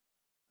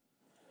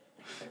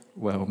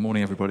Well,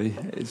 morning everybody.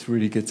 It's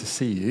really good to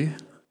see you.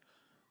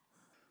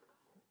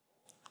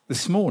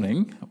 This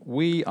morning,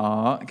 we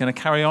are going to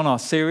carry on our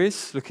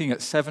series looking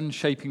at 7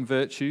 shaping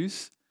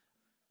virtues.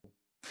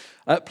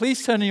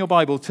 Please turn in your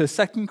Bible to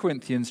 2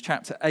 Corinthians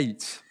chapter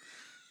 8.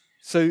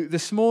 So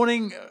this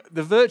morning,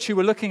 the virtue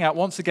we're looking at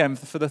once again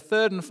for the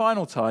third and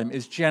final time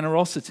is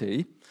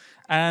generosity.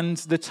 And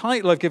the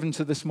title I've given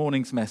to this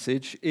morning's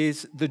message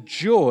is The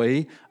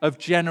Joy of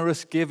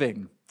Generous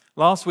Giving.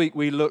 Last week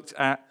we looked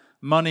at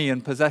money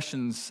and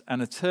possessions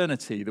and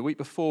eternity. The week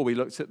before we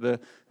looked at the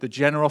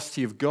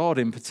generosity of God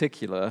in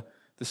particular.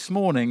 This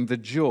morning, the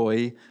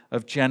joy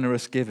of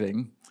generous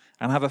giving.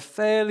 And I have a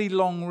fairly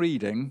long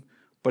reading,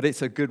 but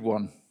it's a good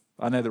one.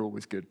 I know they're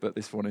always good, but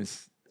this one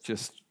is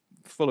just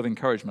full of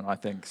encouragement, I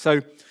think. So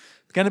we're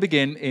going to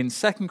begin in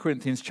 2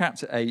 Corinthians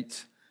chapter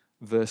 8,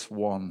 verse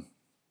 1.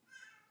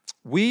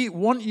 We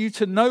want you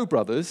to know,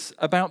 brothers,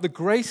 about the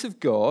grace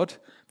of God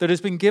that has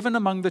been given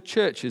among the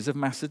churches of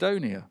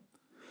Macedonia.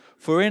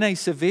 For in a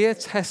severe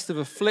test of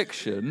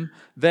affliction,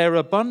 their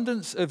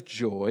abundance of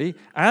joy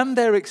and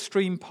their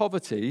extreme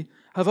poverty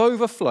have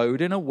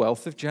overflowed in a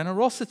wealth of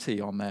generosity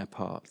on their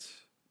part.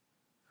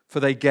 For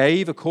they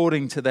gave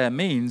according to their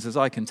means, as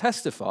I can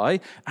testify,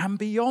 and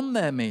beyond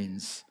their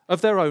means,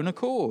 of their own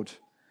accord,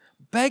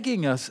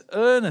 begging us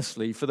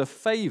earnestly for the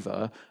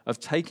favor of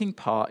taking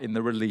part in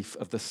the relief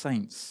of the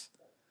saints.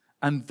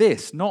 And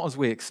this, not as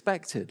we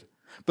expected,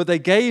 but they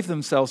gave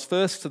themselves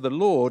first to the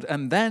Lord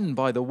and then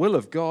by the will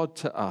of God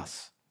to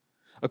us.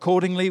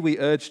 Accordingly, we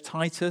urged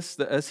Titus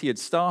that as he had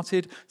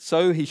started,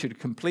 so he should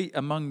complete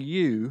among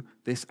you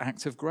this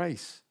act of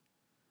grace.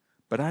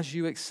 But as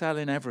you excel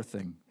in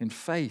everything, in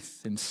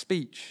faith, in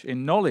speech,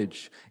 in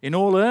knowledge, in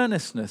all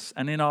earnestness,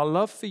 and in our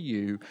love for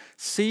you,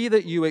 see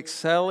that you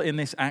excel in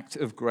this act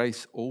of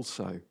grace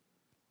also.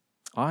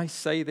 I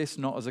say this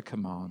not as a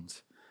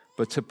command,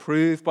 but to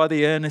prove by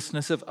the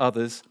earnestness of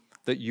others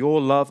that your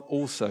love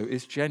also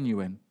is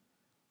genuine.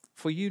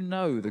 For you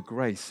know the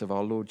grace of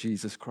our Lord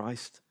Jesus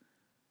Christ,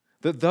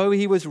 that though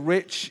he was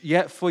rich,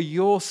 yet for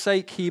your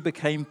sake he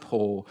became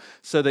poor,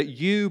 so that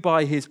you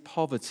by his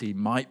poverty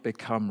might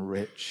become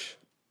rich.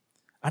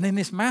 And in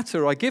this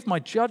matter I give my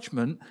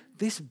judgment,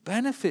 this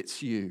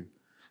benefits you,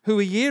 who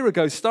a year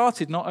ago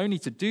started not only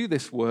to do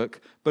this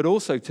work, but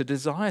also to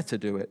desire to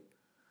do it.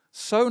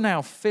 So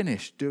now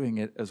finish doing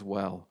it as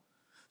well,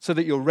 so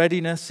that your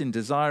readiness in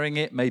desiring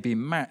it may be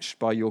matched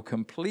by your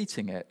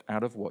completing it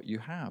out of what you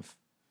have.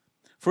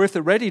 For if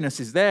the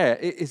readiness is there,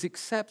 it is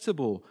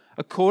acceptable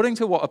according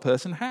to what a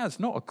person has,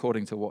 not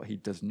according to what he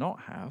does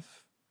not have.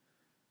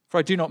 For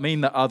I do not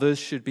mean that others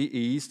should be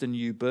eased and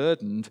you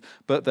burdened,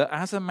 but that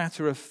as a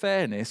matter of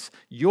fairness,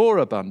 your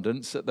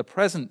abundance at the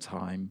present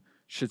time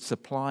should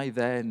supply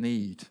their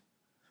need,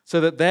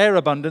 so that their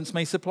abundance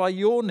may supply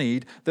your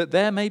need, that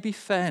there may be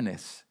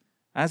fairness.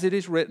 As it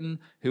is written,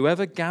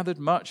 whoever gathered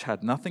much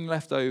had nothing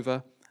left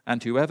over,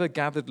 and whoever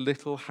gathered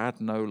little had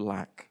no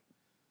lack.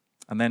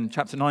 And then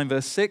chapter 9,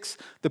 verse 6,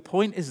 the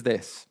point is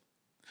this: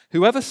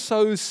 whoever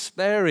sows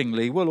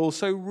sparingly will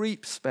also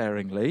reap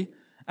sparingly,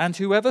 and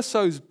whoever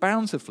sows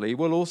bountifully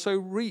will also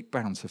reap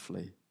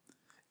bountifully.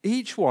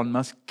 Each one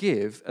must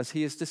give as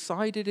he has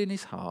decided in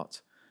his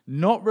heart,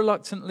 not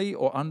reluctantly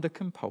or under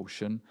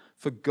compulsion,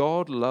 for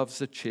God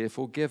loves a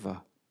cheerful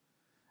giver.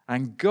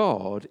 And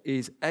God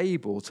is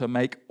able to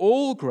make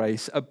all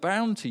grace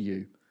abound to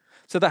you,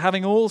 so that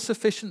having all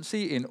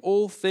sufficiency in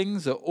all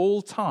things at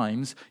all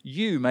times,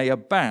 you may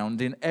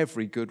abound in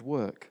every good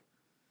work.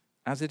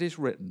 As it is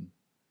written,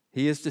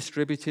 he has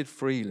distributed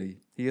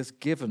freely, he has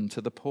given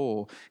to the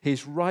poor,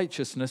 his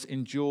righteousness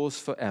endures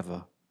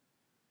forever.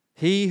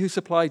 He who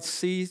supplied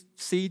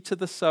seed to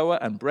the sower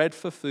and bread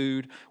for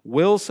food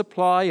will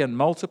supply and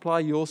multiply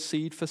your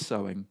seed for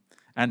sowing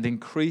and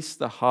increase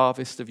the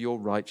harvest of your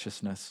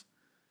righteousness.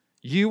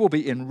 You will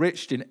be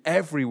enriched in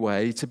every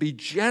way, to be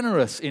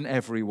generous in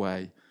every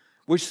way,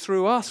 which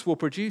through us will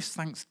produce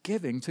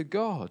thanksgiving to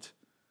God.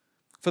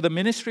 For the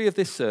ministry of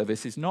this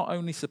service is not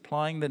only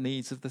supplying the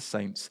needs of the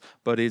saints,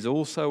 but is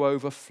also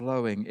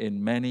overflowing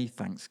in many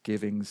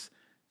thanksgivings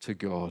to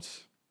God.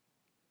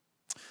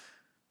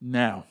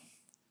 Now,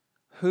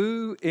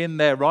 who in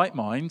their right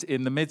mind,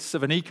 in the midst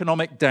of an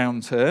economic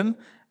downturn,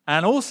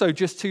 and also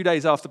just 2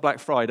 days after Black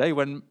Friday,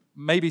 when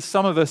maybe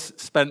some of us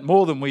spent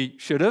more than we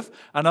should have,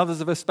 and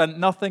others of us spent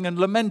nothing and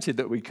lamented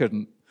that we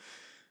couldn't,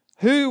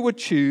 who would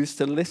choose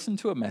to listen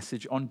to a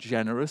message on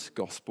generous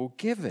gospel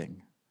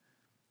giving?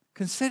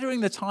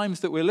 Considering the times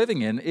that we're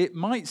living in, it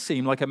might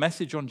seem like a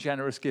message on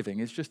generous giving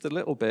is just a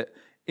little bit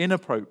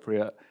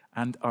inappropriate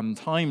and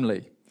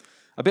untimely.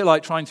 A bit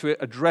like trying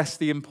to address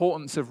the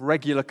importance of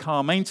regular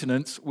car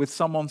maintenance with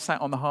someone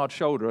sat on the hard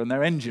shoulder and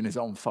their engine is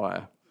on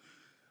fire.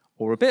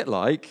 Or a bit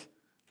like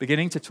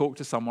beginning to talk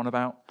to someone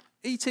about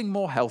eating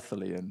more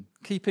healthily and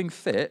keeping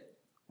fit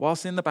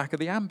whilst in the back of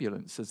the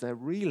ambulance as they're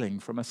reeling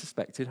from a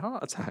suspected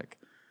heart attack.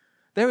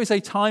 There is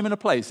a time and a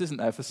place, isn't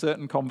there, for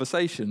certain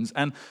conversations,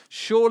 and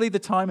surely the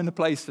time and the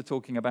place for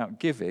talking about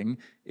giving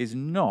is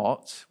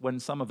not when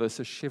some of us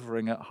are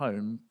shivering at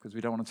home because we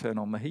don't want to turn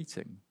on the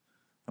heating.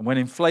 and when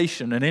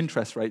inflation and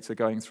interest rates are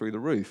going through the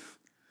roof.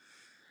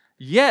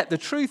 Yet the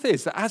truth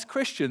is that as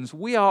Christians,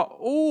 we are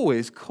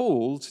always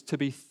called to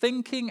be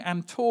thinking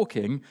and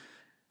talking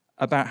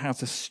about how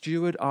to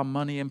steward our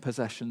money and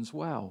possessions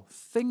well.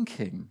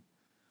 Thinking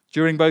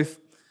during both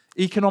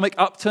economic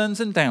upturns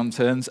and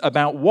downturns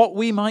about what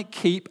we might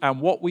keep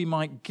and what we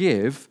might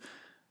give,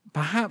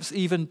 perhaps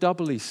even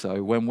doubly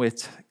so when we're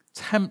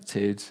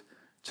tempted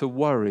to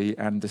worry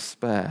and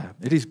despair.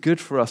 It is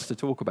good for us to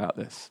talk about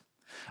this.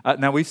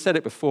 Now, we've said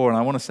it before, and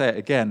I want to say it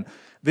again.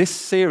 This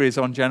series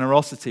on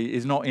generosity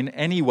is not in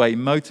any way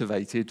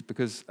motivated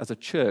because, as a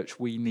church,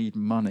 we need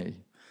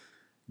money.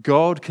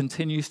 God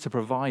continues to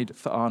provide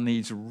for our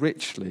needs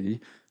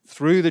richly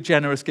through the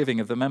generous giving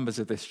of the members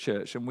of this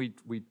church, and we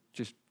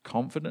just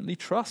confidently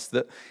trust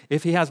that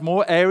if he has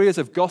more areas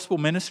of gospel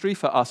ministry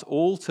for us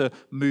all to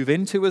move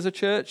into as a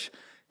church,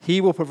 he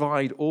will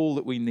provide all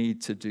that we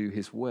need to do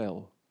his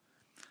will.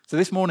 So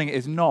this morning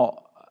is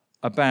not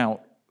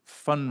about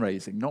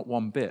fundraising, not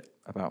one bit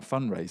about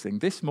fundraising.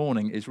 This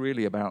morning is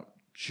really about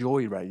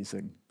joy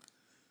raising.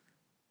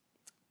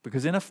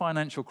 Because in a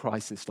financial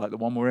crisis like the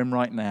one we're in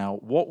right now,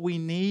 what we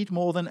need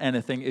more than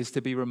anything is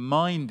to be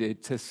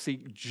reminded to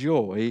seek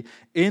joy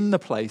in the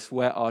place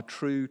where our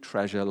true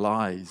treasure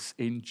lies,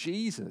 in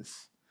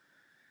Jesus.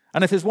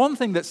 And if there's one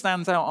thing that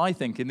stands out, I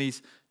think, in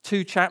these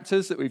 2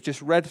 chapters that we've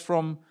just read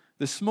from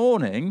this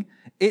morning,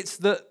 it's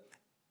that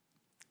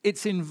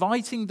it's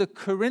inviting the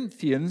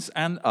Corinthians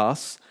and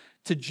us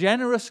to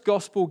generous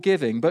gospel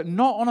giving, but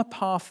not on a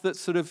path that's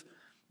sort of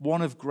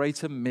one of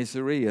greater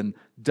misery and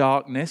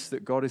darkness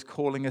that God is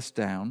calling us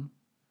down.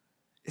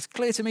 It's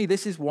clear to me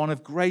this is one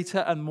of greater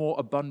and more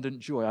abundant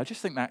joy. I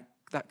just think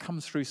that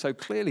comes through so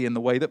clearly in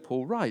the way that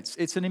Paul writes.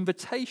 It's an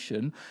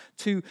invitation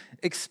to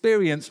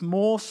experience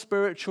more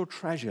spiritual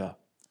treasure.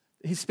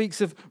 He speaks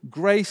of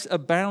grace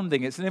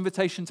abounding. It's an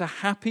invitation to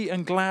happy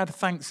and glad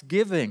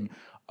thanksgiving,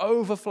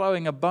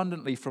 overflowing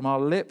abundantly from our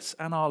lips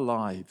and our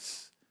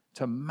lives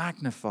to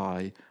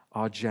magnify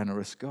our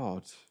generous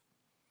God.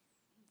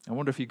 I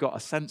wonder if you got a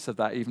sense of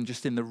that even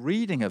just in the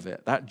reading of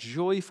it, that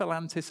joyful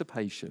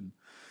anticipation.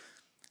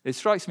 It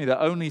strikes me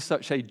that only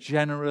such a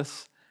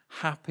generous,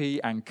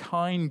 happy, and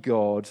kind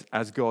God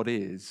as God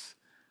is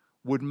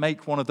would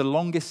make one of the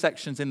longest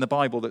sections in the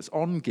Bible that's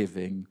on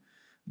giving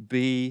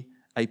be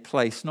a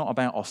place not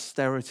about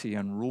austerity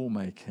and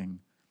rule-making,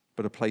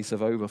 but a place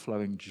of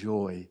overflowing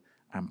joy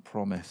and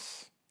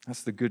promise.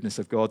 That's the goodness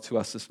of God to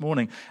us this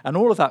morning. And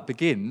all of that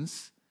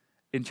begins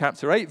in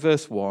chapter 8,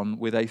 verse 1,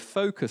 with a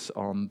focus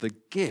on the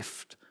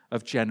gift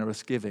of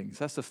generous giving.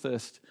 So that's the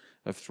first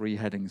of 3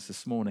 headings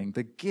this morning,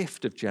 the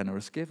gift of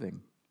generous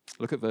giving.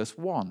 Look at verse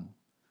 1.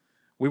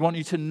 We want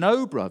you to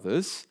know,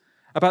 brothers,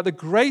 about the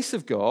grace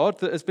of God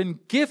that has been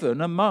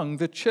given among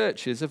the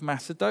churches of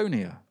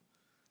Macedonia.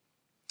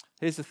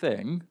 Here's the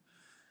thing.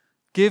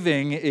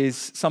 Giving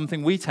is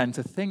something we tend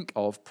to think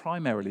of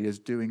primarily as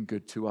doing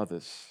good to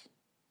others.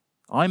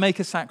 I make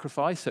a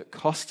sacrifice at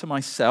cost to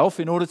myself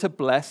in order to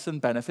bless and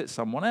benefit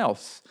someone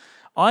else.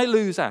 I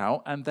lose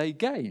out and they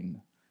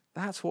gain.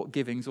 That's what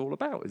giving's all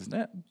about, isn't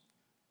it?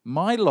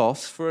 My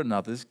loss for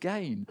another's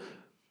gain.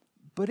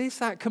 But is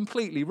that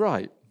completely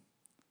right?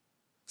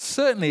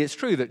 Certainly it's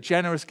true that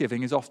generous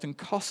giving is often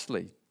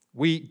costly.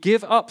 We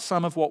give up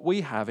some of what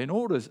we have in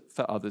order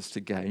for others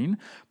to gain.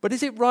 But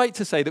is it right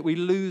to say that we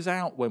lose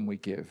out when we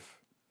give?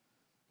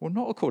 Well,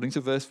 not according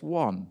to verse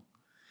 1.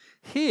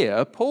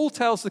 Here, Paul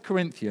tells the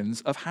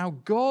Corinthians of how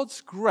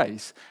God's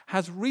grace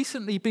has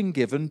recently been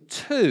given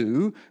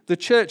to the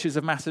churches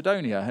of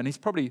Macedonia. And he's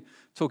probably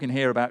talking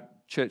here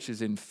about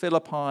churches in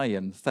Philippi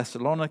and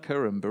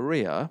Thessalonica and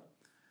Berea.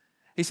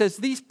 He says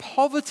these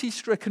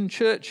poverty-stricken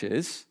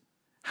churches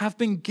have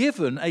been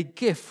given a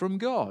gift from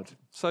God.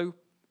 So,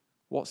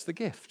 what's the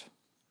gift?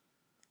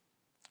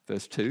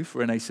 Verse 2,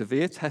 for in a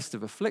severe test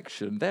of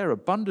affliction, their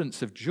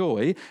abundance of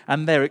joy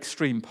and their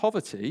extreme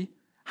poverty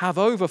have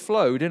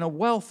overflowed in a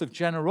wealth of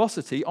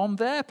generosity on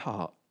their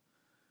part.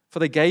 For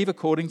they gave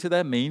according to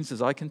their means,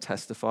 as I can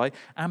testify,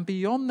 and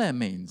beyond their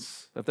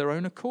means of their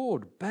own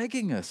accord,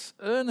 begging us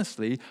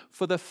earnestly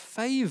for the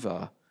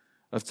favor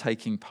of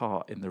taking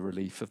part in the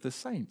relief of the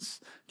saints.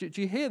 Do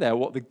you hear there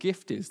what the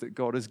gift is that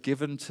God has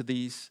given to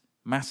these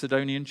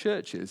Macedonian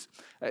churches?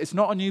 It's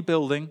not a new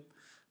building,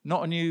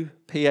 not a new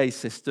PA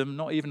system,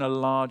 not even a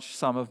large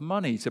sum of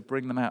money to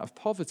bring them out of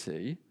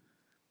poverty.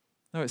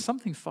 No, it's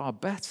something far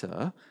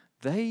better.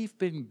 They've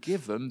been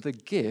given the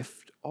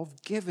gift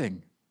of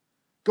giving.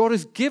 God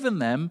has given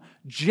them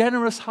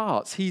generous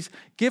hearts. He's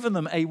given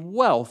them a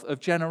wealth of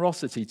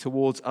generosity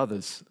towards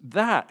others.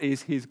 That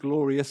is his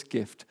glorious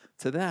gift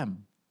to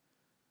them.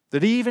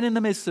 That even in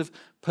the midst of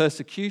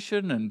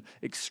persecution and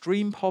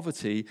extreme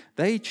poverty,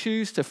 they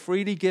choose to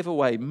freely give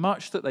away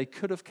much that they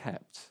could have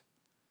kept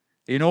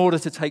in order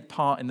to take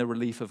part in the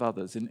relief of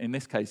others. In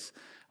this case,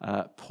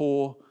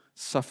 poor,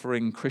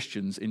 suffering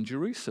Christians in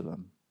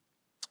Jerusalem.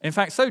 In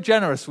fact, so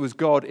generous was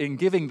God in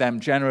giving them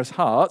generous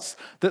hearts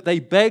that they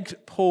begged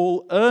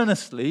Paul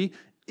earnestly,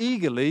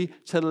 eagerly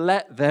to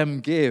let them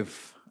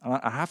give. And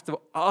I have to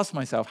ask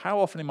myself, how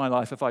often in my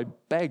life have I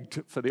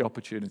begged for the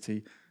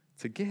opportunity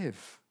to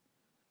give?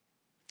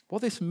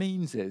 What this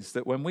means is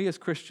that when we as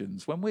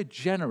Christians, when we're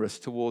generous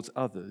towards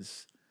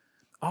others,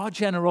 our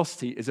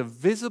generosity is a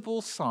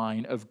visible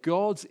sign of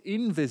God's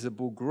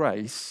invisible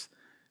grace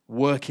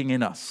working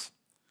in us.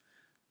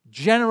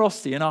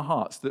 Generosity in our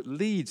hearts that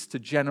leads to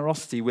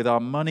generosity with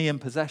our money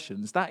and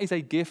possessions, that is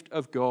a gift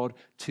of God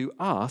to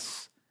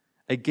us,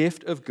 a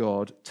gift of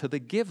God to the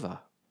giver.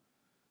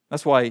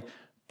 That's why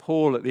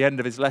Paul, at the end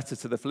of his letter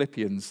to the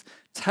Philippians,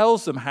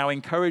 tells them how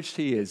encouraged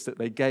he is that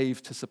they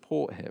gave to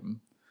support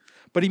him.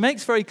 But he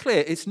makes very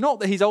clear it's not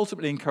that he's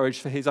ultimately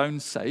encouraged for his own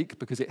sake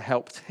because it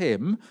helped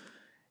him.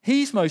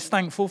 He's most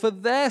thankful for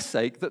their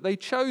sake that they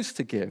chose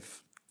to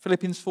give.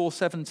 Philippians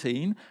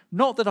 4:17,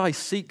 not that I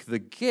seek the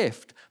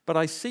gift, but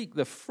I seek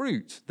the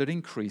fruit that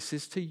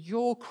increases to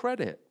your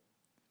credit.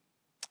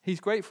 He's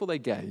grateful they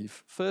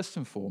gave, first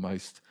and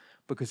foremost,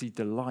 because he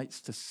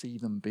delights to see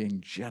them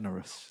being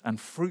generous and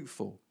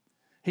fruitful.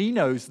 He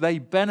knows they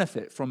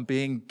benefit from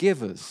being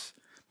givers,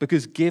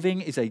 because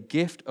giving is a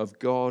gift of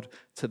God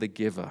to the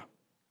giver.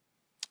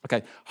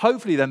 Okay,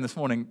 hopefully then this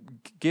morning,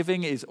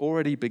 giving is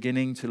already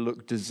beginning to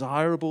look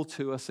desirable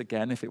to us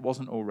again, if it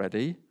wasn't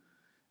already,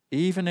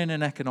 even in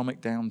an economic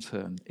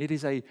downturn. It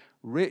is a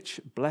rich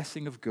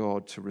blessing of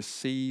God to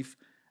receive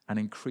an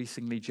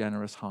increasingly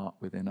generous heart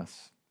within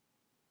us.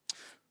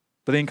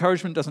 But the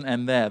encouragement doesn't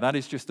end there. That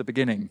is just the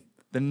beginning.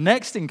 The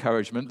next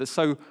encouragement that's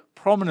so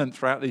prominent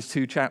throughout these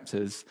two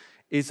chapters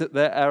is that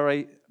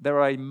there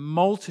are a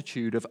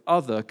multitude of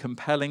other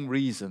compelling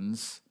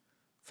reasons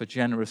for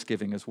generous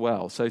giving as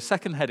well. So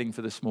second heading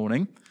for this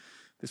morning,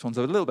 this one's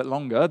a little bit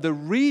longer, the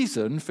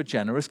reason for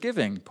generous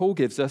giving. Paul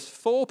gives us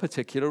 4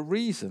 particular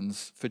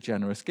reasons for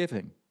generous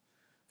giving.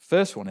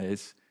 First one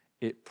is,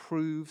 it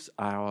proves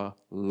our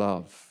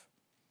love.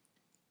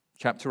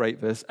 Chapter 8,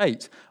 verse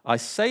 8, I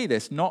say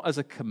this not as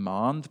a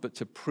command, but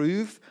to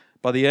prove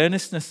by the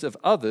earnestness of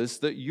others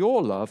that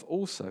your love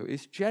also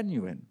is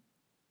genuine.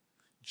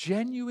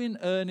 Genuine,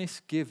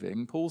 earnest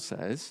giving, Paul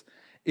says,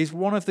 is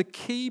one of the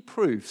key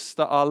proofs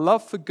that our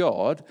love for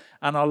God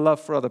and our love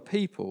for other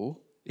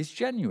people is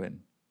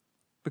genuine,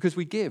 because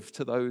we give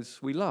to those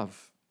we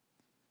love.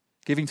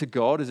 Giving to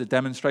God is a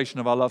demonstration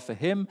of our love for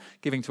Him.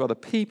 Giving to other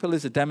people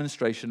is a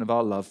demonstration of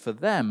our love for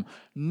them.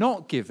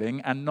 Not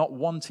giving and not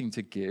wanting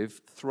to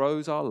give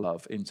throws our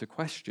love into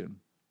question.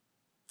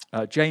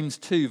 James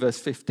 2, verse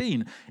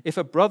 15, if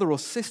a brother or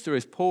sister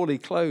is poorly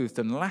clothed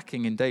and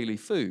lacking in daily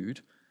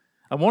food,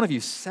 and one of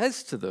you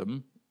says to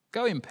them,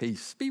 go in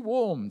peace, be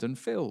warmed and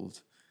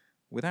filled,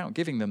 without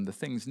giving them the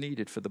things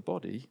needed for the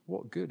body,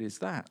 what good is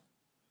that?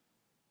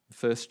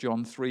 1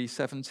 John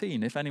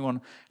 3:17, if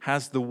anyone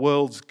has the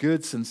world's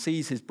goods and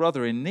sees his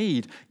brother in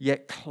need,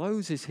 yet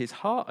closes his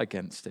heart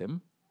against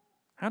him,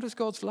 how does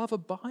God's love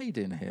abide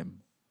in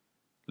him?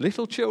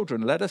 Little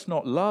children, let us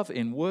not love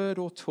in word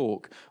or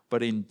talk,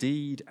 but in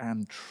deed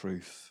and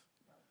truth.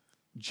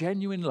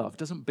 Genuine love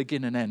doesn't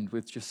begin and end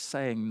with just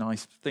saying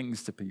nice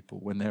things to people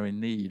when they're in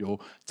need or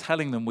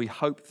telling them we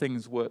hope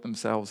things work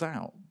themselves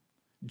out.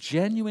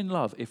 Genuine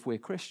love, if we're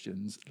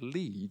Christians,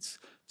 leads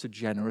to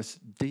generous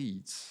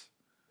deeds.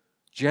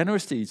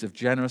 Generous deeds of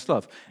generous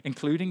love,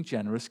 including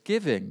generous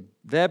giving,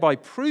 thereby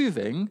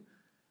proving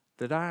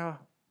that our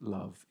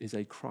love is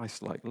a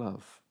Christ-like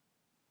love.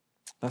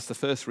 That's the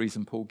first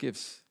reason Paul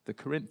gives the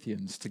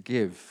Corinthians to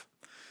give.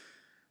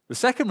 The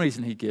second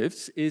reason he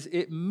gives is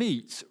it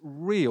meets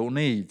real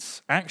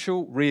needs,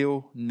 actual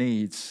real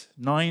needs.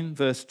 9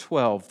 verse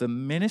 12, the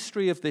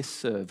ministry of this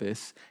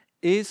service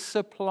is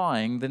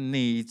supplying the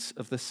needs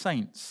of the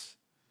saints.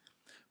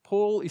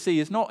 Paul, you see,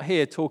 is not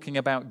here talking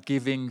about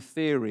giving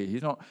theory.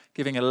 He's not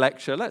giving a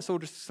lecture. Let's all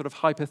just sort of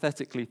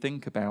hypothetically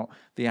think about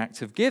the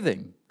act of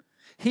giving.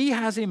 He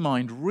has in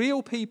mind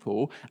real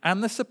people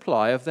and the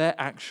supply of their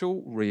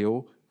actual,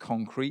 real,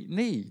 concrete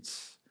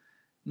needs.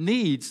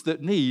 Needs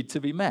that need to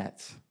be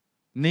met.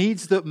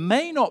 Needs that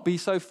may not be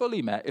so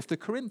fully met if the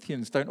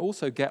Corinthians don't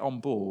also get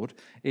on board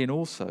in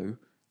also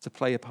to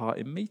play a part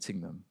in meeting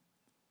them.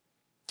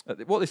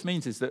 What this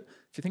means is that,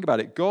 if you think about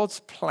it, God's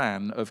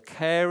plan of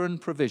care and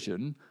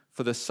provision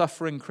for the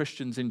suffering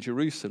Christians in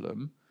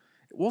Jerusalem,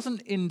 it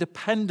wasn't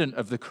independent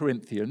of the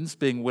Corinthians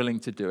being willing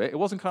to do it. It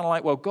wasn't kind of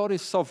like, well, God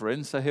is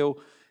sovereign, so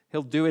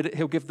he'll do it.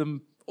 He'll give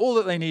them all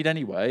that they need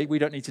anyway. We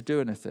don't need to do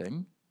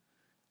anything.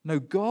 No,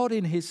 God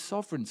in his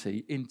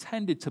sovereignty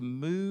intended to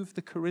move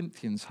the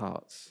Corinthians'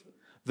 hearts,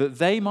 that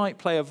they might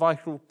play a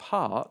vital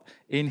part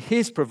in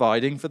his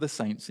providing for the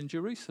saints in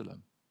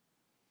Jerusalem.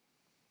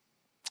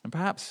 And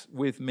perhaps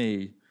with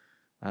me,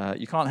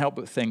 you can't help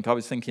but think, I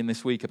was thinking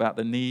this week about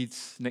the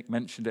needs, Nick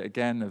mentioned it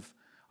again, of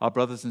our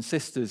brothers and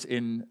sisters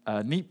in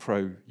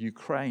Dnipro,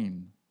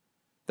 Ukraine.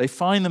 They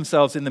find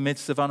themselves in the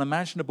midst of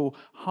unimaginable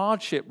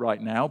hardship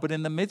right now, but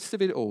in the midst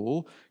of it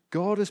all,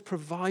 God has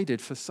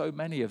provided for so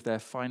many of their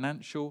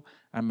financial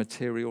and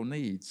material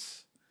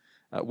needs.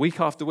 Week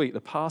after week, the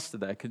pastor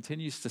there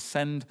continues to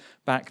send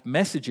back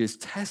messages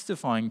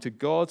testifying to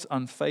God's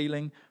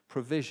unfailing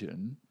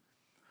provision.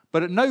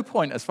 But at no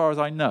point, as far as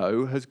I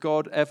know, has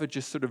God ever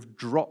just sort of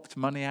dropped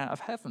money out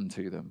of heaven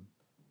to them.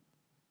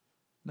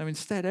 No,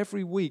 instead,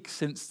 every week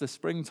since the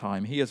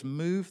springtime, he has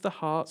moved the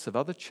hearts of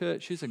other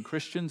churches and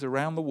Christians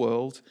around the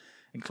world,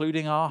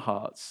 including our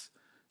hearts,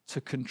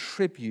 to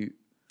contribute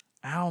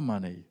our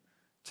money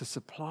to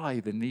supply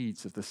the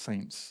needs of the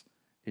saints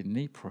in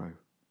Dnipro.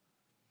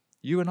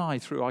 You and I,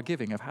 through our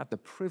giving, have had the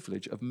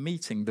privilege of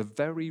meeting the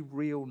very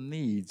real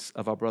needs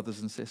of our brothers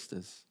and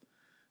sisters.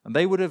 And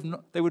they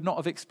would not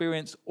have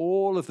experienced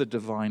all of the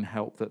divine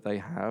help that they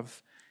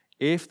have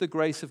if the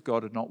grace of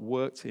God had not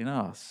worked in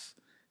us,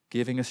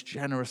 giving us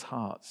generous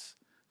hearts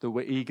that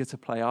were eager to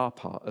play our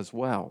part as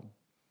well.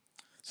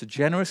 So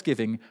generous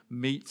giving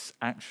meets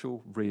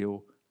actual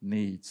real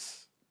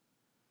needs.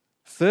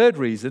 Third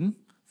reason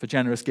for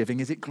generous giving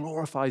is it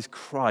glorifies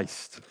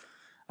Christ.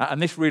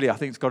 And this really, I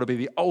think, has got to be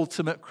the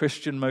ultimate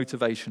Christian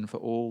motivation for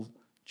all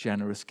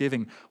generous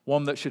giving.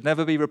 One that should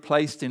never be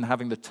replaced in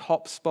having the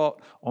top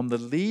spot on the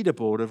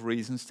leaderboard of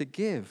reasons to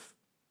give.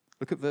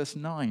 Look at verse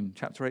 9,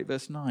 chapter 8,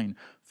 verse 9.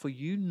 For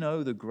you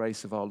know the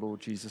grace of our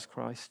Lord Jesus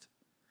Christ,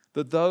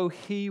 that though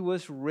he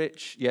was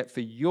rich, yet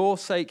for your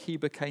sake he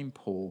became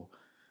poor,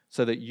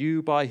 so that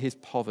you by his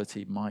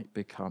poverty might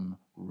become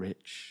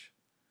rich.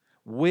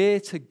 We're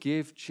to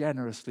give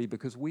generously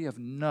because we have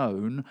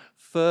known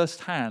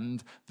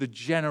firsthand the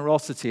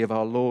generosity of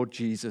our Lord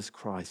Jesus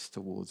Christ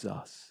towards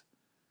us.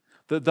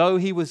 That though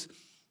he was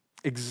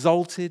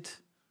exalted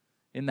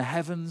in the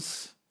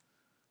heavens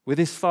with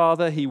his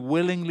Father, he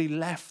willingly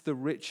left the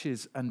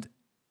riches and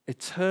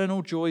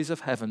eternal joys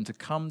of heaven to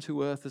come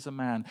to earth as a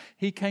man.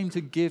 He came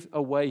to give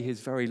away his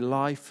very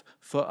life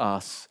for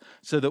us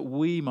so that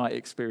we might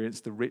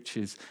experience the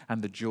riches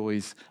and the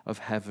joys of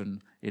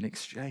heaven in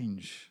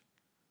exchange.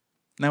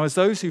 Now, as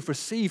those who've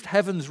received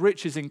heaven's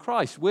riches in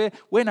Christ, we're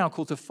now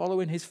called to follow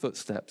in his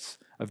footsteps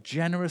of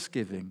generous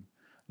giving,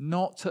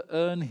 not to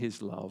earn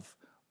his love,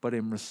 but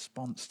in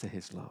response to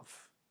his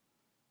love.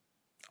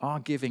 Our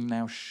giving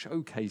now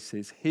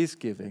showcases his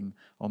giving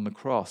on the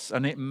cross,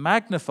 and it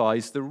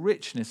magnifies the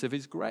richness of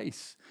his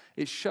grace.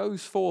 It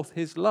shows forth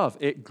his love.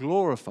 It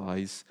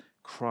glorifies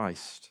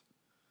Christ.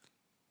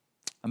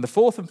 And the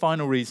fourth and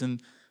final reason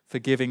for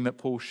giving that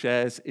Paul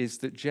shares is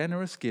that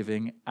generous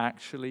giving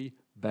actually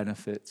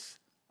benefits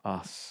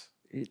us.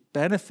 It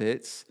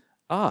benefits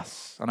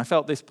us. And I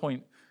felt this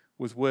point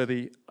was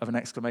worthy of an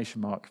exclamation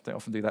mark. They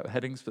often do that with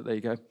headings, but there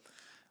you go.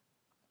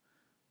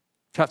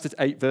 Chapter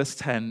 8, verse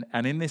 10,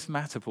 and in this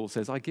matter, Paul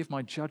says, I give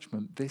my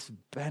judgment. This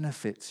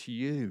benefits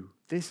you.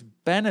 This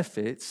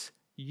benefits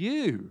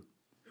you.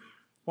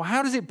 Well,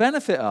 how does it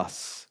benefit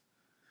us?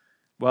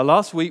 Well,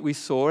 last week we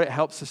saw it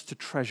helps us to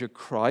treasure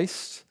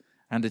Christ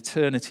and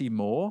eternity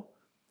more.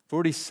 We've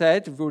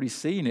already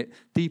seen it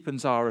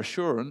deepens our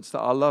assurance that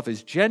our love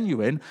is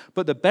genuine.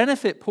 But the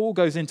benefit Paul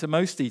goes into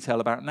most detail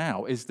about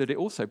now is that it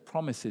also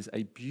promises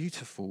a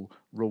beautiful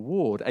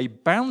reward, a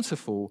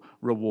bountiful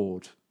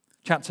reward.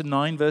 Chapter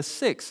 9, verse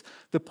 6.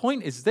 The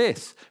point is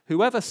this: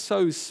 whoever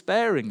sows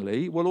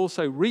sparingly will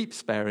also reap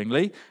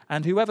sparingly,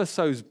 and whoever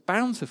sows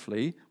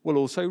bountifully will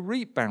also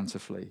reap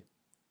bountifully.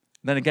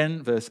 Then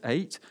again, verse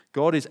 8,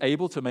 God is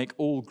able to make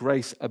all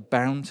grace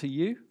abound to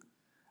you.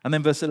 And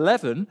then verse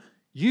 11,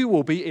 you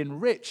will be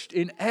enriched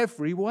in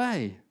every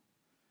way.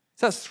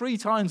 So that's 3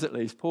 times at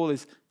least Paul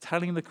is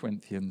telling the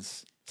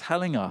Corinthians,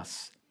 telling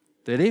us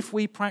that if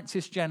we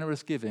practice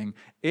generous giving,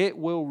 it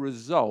will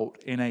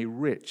result in a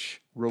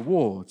rich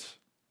reward.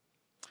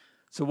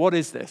 So what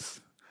is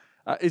this?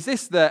 Is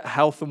this the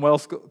health and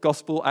wealth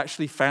gospel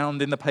actually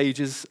found in the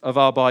pages of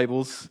our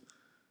Bibles?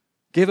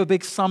 Give a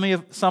big sum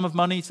of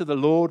money to the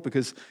Lord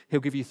because he'll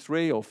give you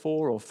 3 or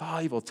 4 or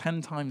 5 or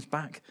 10 times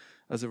back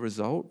as a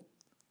result.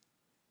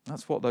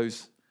 That's what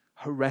those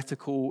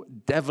heretical,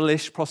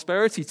 devilish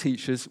prosperity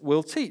teachers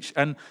will teach.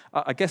 And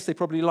I guess they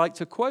probably like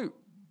to quote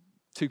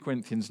 2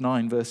 Corinthians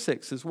 9, verse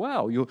 6 as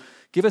well. You'll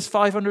give us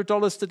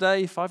 $500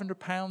 today,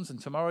 £500,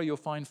 and tomorrow you'll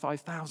find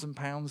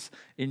 £5,000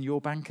 in your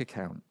bank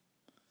account.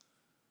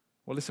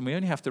 Well, listen, we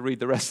only have to read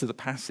the rest of the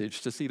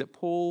passage to see that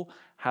Paul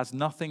has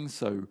nothing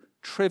so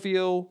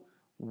trivial,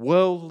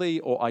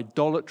 worldly, or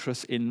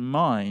idolatrous in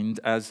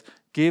mind as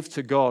give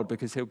to God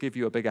because he'll give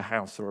you a bigger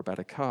house or a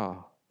better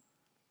car.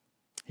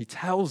 He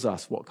tells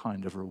us what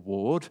kind of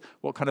reward,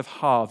 what kind of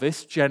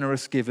harvest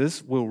generous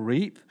givers will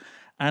reap,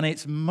 and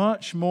it's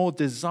much more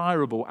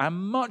desirable and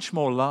much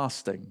more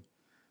lasting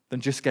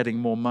than just getting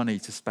more money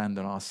to spend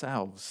on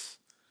ourselves.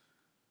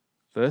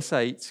 Verse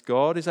 8,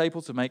 God is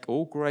able to make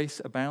all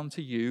grace abound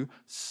to you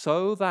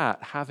so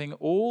that, having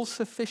all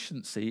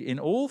sufficiency in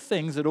all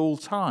things at all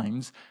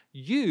times,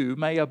 you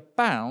may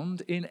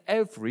abound in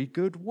every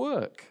good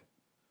work.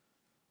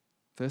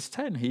 Verse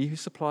 10, he who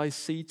supplies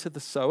seed to the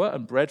sower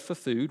and bread for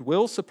food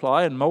will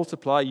supply and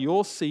multiply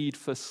your seed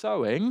for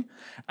sowing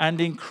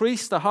and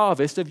increase the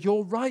harvest of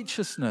your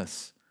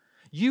righteousness.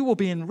 You will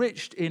be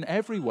enriched in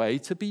every way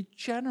to be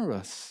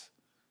generous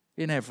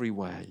in every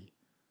way.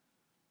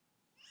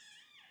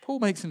 Paul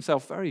makes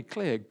himself very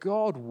clear.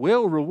 God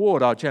will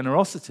reward our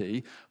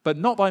generosity, but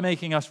not by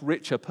making us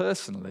richer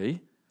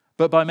personally,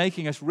 but by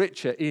making us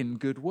richer in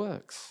good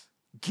works,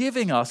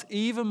 giving us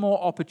even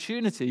more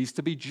opportunities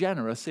to be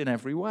generous in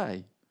every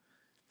way.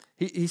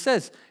 He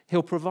says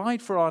he'll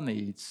provide for our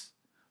needs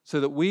so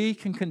that we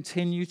can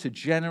continue to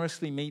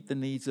generously meet the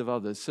needs of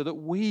others, so that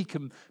we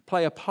can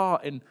play a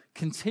part in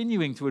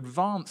continuing to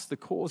advance the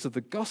cause of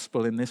the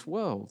gospel in this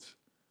world.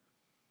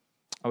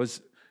 I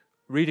was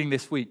reading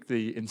this week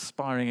the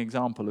inspiring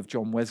example of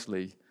John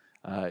Wesley.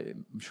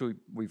 I'm sure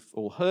we've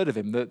all heard of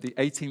him, the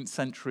 18th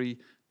century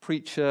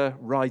preacher,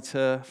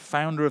 writer,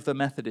 founder of the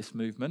Methodist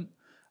movement.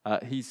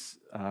 He's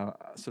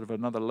sort of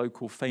another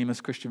local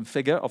famous Christian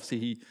figure. Obviously,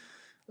 he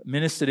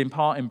ministered in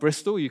part in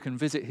Bristol. You can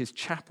visit his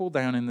chapel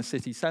down in the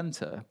city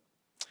centre.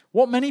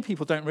 What many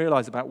people don't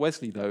realise about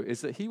Wesley, though,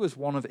 is that he was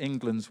one of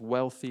England's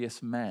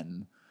wealthiest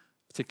men,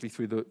 particularly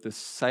through the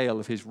sale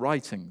of his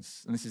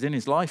writings. And this is in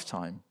his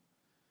lifetime.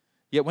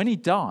 Yet when he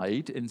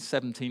died in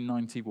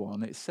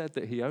 1791, it said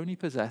that he only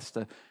possessed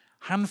a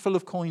handful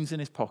of coins in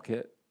his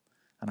pocket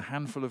and a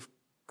handful of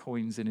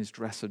coins in his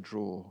dresser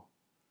drawer.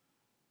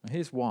 And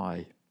here's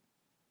why.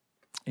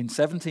 In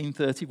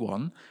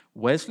 1731,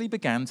 Wesley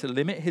began to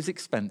limit his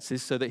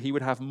expenses so that he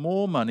would have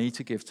more money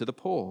to give to the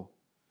poor.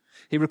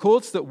 He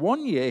records that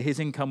one year his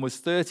income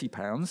was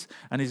 £30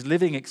 and his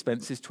living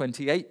expenses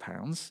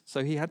 £28,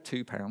 so he had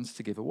 £2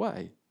 to give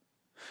away.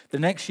 The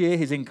next year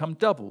his income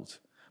doubled,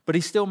 but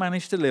he still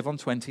managed to live on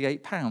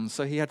 £28,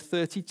 so he had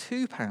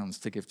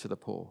 £32 to give to the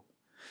poor.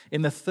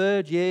 In the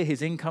third year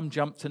his income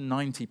jumped to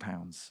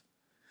 £90.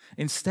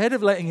 Instead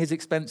of letting his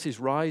expenses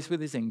rise with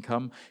his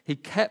income, he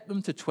kept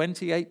them to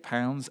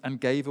 £28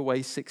 and gave away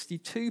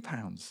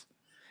 £62.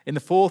 In the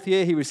fourth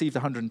year, he received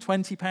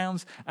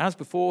 £120. As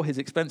before, his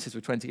expenses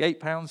were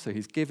 £28, so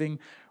his giving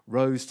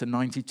rose to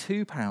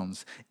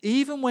 £92.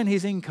 Even when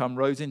his income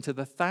rose into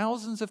the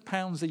thousands of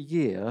pounds a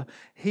year,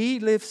 he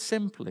lived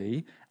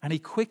simply and he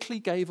quickly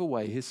gave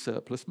away his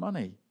surplus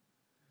money.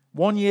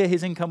 One year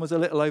his income was a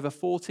little over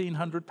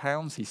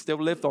 £1,400. He still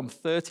lived on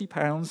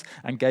 £30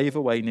 and gave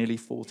away nearly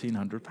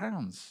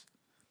 £1,400.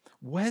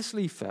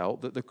 Wesley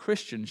felt that the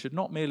Christian should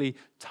not merely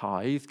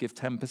tithe, give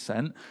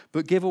 10%,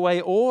 but give away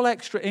all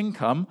extra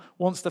income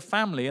once the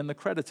family and the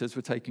creditors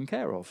were taken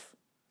care of.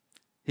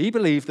 He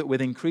believed that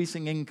with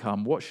increasing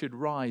income, what should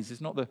rise is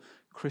not the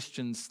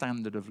Christian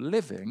standard of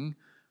living,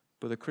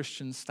 but the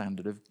Christian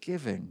standard of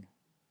giving.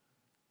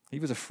 He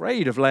was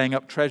afraid of laying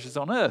up treasures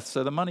on earth,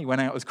 so the money went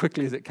out as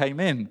quickly as it came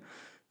in,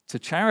 to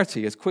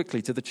charity as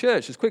quickly, to the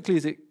church as quickly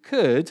as it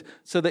could,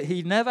 so that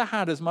he never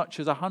had as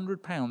much as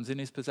 £100 in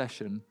his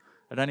possession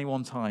at any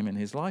one time in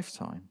his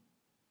lifetime.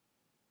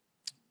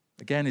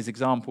 Again, his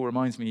example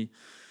reminds me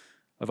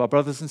of our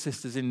brothers and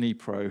sisters in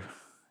Dnipro.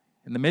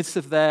 In the midst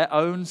of their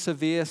own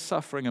severe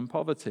suffering and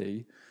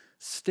poverty,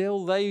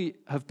 still they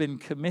have been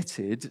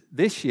committed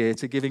this year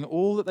to giving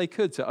all that they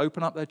could to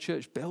open up their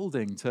church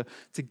building,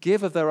 to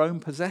give of their own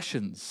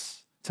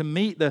possessions, to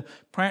meet the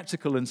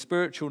practical and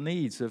spiritual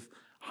needs of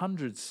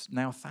hundreds,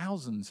 now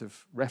thousands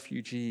of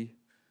refugee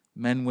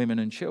men, women,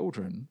 and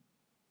children.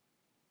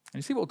 And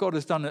you see what God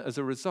has done as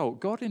a result.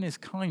 God, in his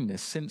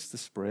kindness since the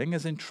spring,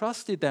 has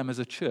entrusted them as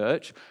a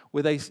church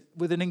with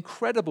an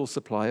incredible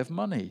supply of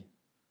money.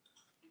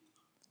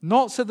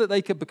 Not so that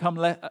they could become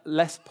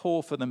less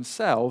poor for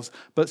themselves,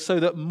 but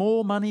so that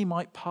more money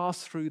might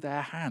pass through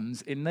their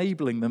hands,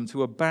 enabling them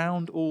to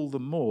abound all the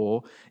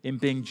more in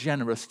being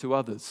generous to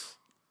others.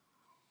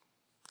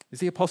 Is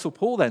the Apostle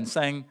Paul then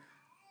saying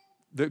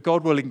that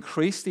God will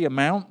increase the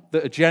amount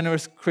that a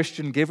generous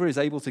Christian giver is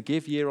able to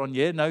give year on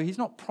year? No, he's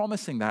not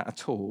promising that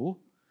at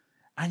all.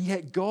 And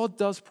yet God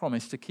does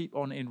promise to keep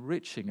on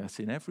enriching us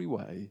in every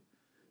way,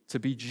 to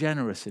be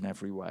generous in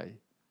every way.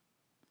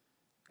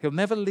 He'll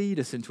never lead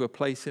us into a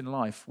place in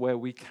life where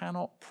we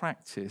cannot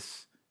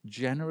practice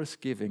generous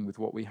giving with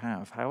what we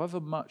have, however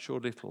much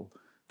or little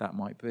that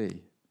might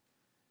be.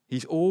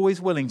 He's always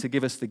willing to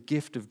give us the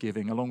gift of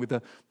giving, along with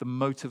the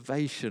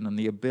motivation and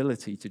the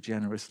ability to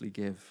generously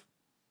give.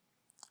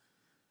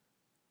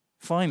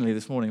 Finally,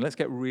 this morning, let's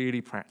get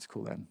really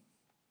practical then.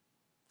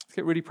 Let's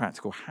get really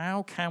practical.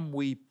 How can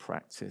we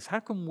practice? How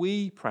can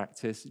we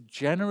practice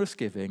generous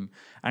giving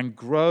and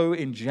grow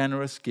in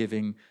generous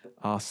giving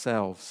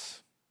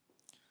ourselves?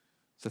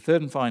 So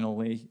third and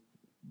finally,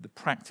 the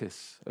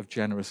practice of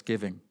generous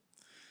giving.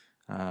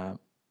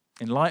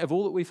 In light of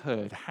all that we've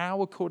heard,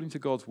 how, according to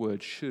God's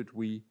word, should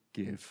we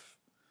give?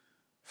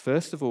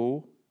 First of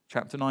all,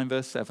 chapter 9,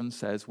 verse 7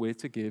 says we're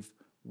to give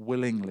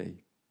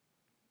willingly.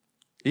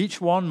 Each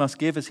one must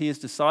give as he has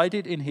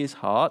decided in his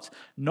heart,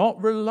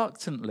 not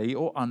reluctantly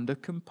or under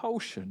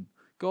compulsion.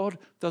 God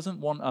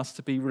doesn't want us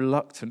to be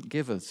reluctant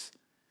givers.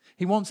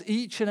 He wants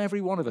each and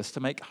every one of us to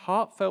make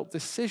heartfelt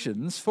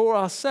decisions for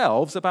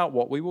ourselves about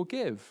what we will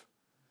give.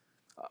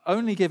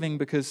 Only giving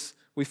because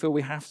we feel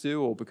we have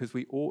to or because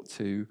we ought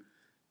to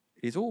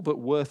is all but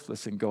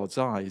worthless in God's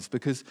eyes,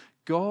 because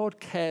God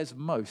cares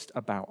most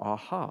about our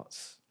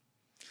hearts.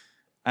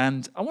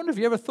 And I wonder if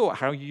you ever thought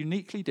how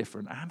uniquely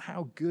different and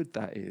how good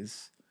that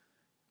is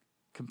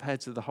compared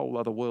to the whole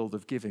other world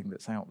of giving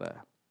that's out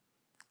there.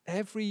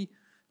 Every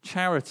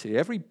charity,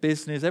 every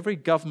business, every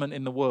government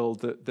in the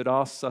world that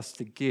asks us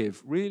to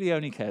give really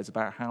only cares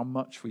about how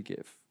much we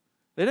give.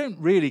 They don't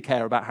really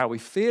care about how we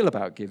feel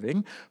about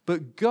giving,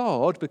 but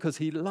God, because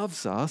he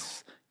loves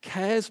us,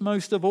 cares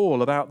most of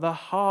all about the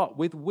heart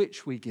with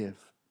which we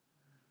give.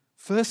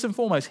 First and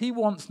foremost, he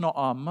wants not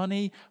our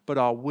money, but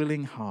our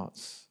willing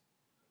hearts.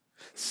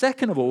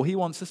 Second of all, he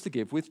wants us to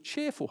give with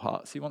cheerful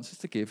hearts. He wants us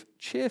to give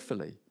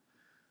cheerfully.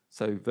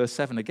 So verse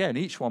 7 again,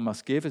 each one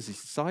must give as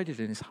he's decided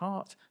in his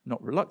heart,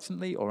 not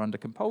reluctantly or under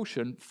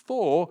compulsion,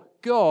 for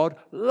God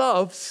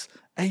loves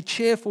a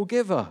cheerful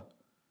giver.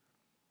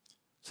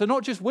 So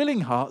not just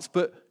willing hearts,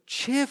 but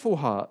cheerful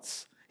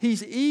hearts.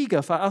 He's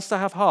eager for us to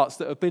have hearts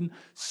that have been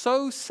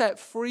so set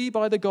free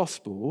by the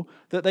gospel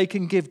that they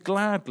can give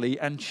gladly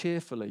and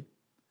cheerfully.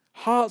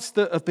 Hearts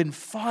that have been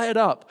fired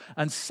up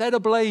and set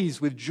ablaze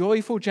with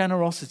joyful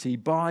generosity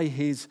by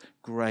his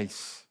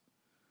grace.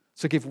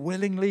 So give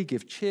willingly,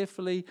 give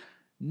cheerfully.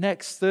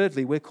 Next,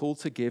 thirdly, we're called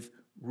to give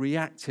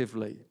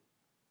reactively.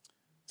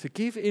 To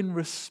give in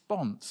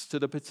response to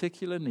the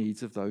particular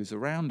needs of those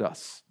around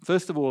us.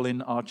 First of all,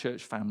 in our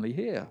church family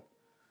here.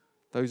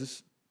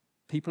 Those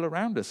people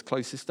around us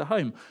closest to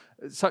home.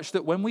 Such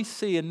that when we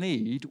see a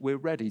need, we're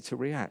ready to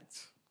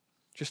react.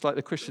 Just like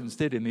the Christians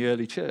did in the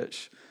early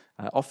church.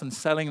 Often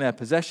selling their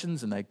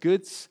possessions and their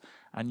goods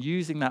and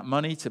using that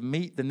money to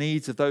meet the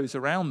needs of those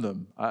around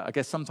them. I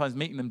guess sometimes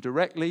meeting them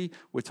directly.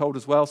 We're told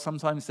as well,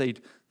 sometimes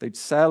they'd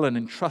sell and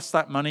entrust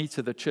that money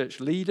to the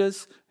church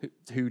leaders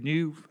who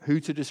knew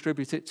who to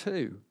distribute it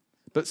to.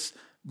 But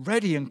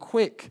ready and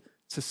quick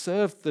to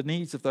serve the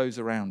needs of those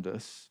around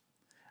us.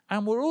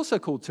 And we're also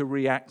called to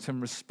react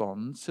and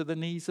respond to the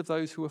needs of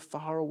those who are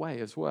far away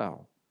as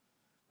well.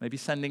 Maybe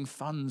sending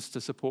funds to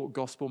support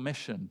gospel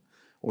mission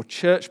or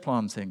church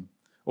planting,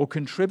 or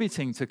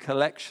contributing to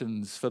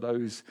collections for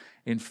those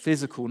in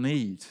physical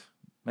need,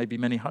 maybe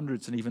many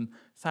hundreds and even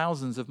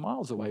thousands of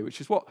miles away, which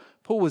is what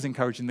Paul was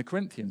encouraging the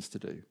Corinthians to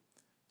do,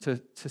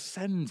 to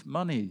send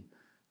money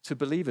to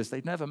believers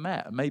they'd never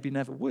met and maybe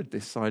never would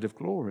this side of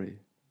glory.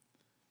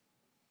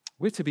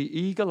 We're to be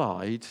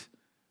eagle-eyed,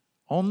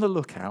 on the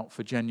lookout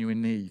for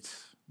genuine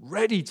needs,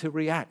 ready to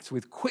react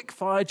with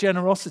quick-fire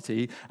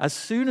generosity as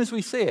soon as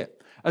we see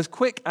it, as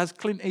quick as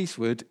Clint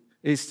Eastwood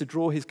is to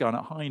draw his gun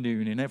at high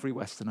noon in every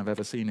Western I've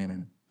ever seen him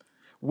in.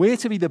 We're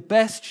to be the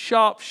best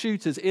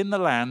sharpshooters in the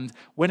land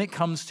when it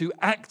comes to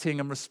acting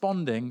and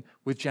responding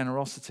with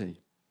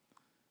generosity.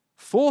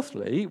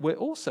 Fourthly, we're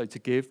also to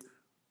give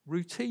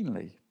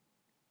routinely.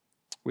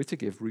 We're to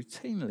give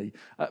routinely.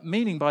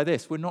 Meaning by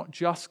this, we're not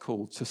just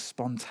called to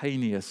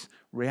spontaneous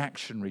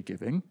reactionary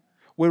giving.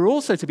 We're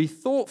also to be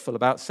thoughtful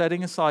about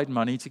setting aside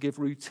money to give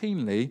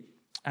routinely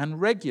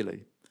and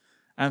regularly.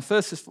 And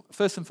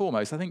first and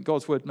foremost, I think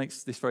God's word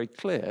makes this very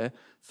clear,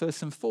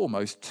 first and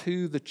foremost,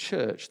 to the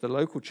church, the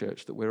local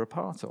church that we're a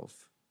part of.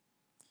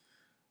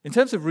 In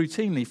terms of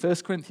routinely, 1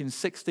 Corinthians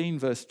 16,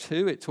 verse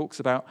 2, it talks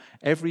about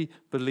every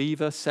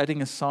believer setting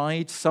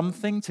aside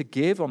something to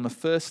give on the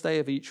first day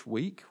of each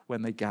week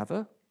when they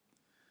gather.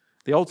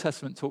 The Old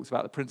Testament talks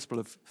about the principle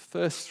of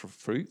first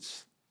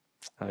fruits,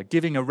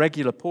 giving a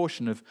regular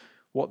portion of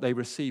what they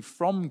receive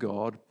from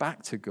God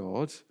back to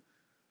God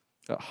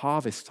at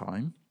harvest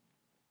time.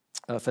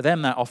 For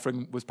them, that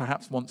offering was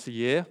perhaps once a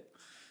year.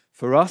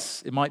 For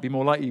us, it might be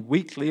more likely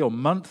weekly or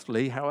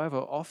monthly. However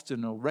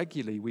often or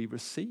regularly we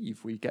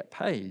receive, we get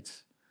paid.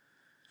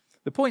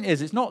 The point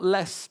is, it's not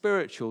less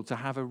spiritual to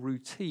have a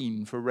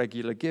routine for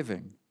regular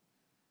giving.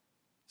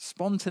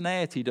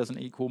 Spontaneity doesn't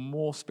equal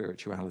more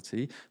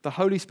spirituality. The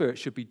Holy Spirit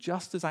should be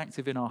just as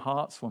active in our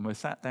hearts when we're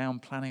sat down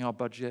planning our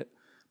budget,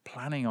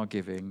 planning our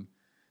giving,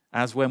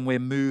 as when we're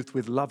moved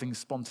with loving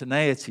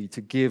spontaneity to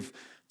give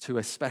to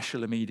a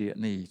special immediate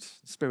need.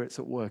 The Spirit's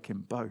at work in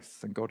both,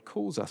 and God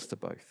calls us to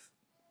both.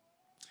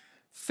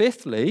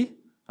 Fifthly,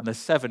 and there's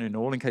 7 in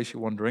all in case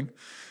you're wondering,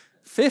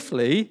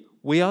 fifthly,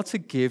 we are to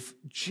give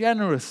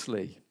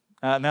generously.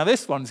 Now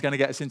this one's going to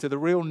get us into the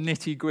real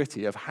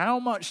nitty-gritty of how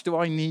much do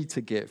I need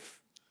to give?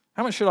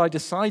 How much should I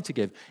decide to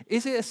give?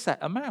 Is it a set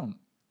amount?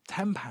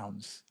 £10,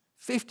 £50,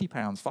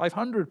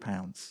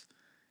 £500?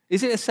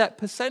 Is it a set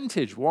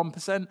percentage?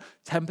 1%,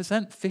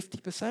 10%,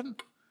 50%?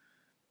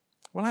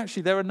 Well,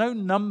 actually, there are no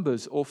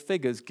numbers or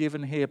figures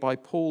given here by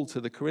Paul to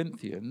the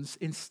Corinthians.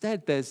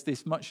 Instead, there's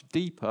this much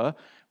deeper,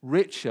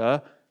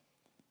 richer,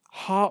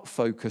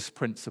 heart-focused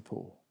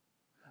principle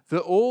that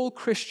all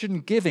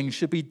Christian giving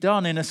should be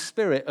done in a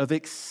spirit of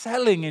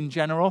excelling in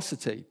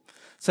generosity.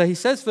 So he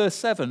says, verse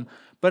 7,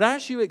 but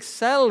as you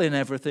excel in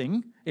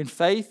everything, in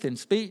faith, in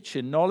speech,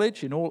 in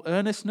knowledge, in all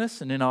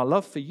earnestness, and in our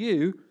love for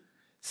you,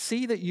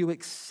 see that you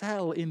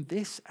excel in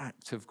this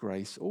act of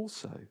grace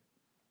also.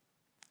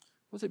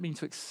 What does it mean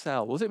to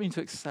excel? What does it mean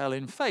to excel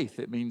in faith?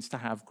 It means to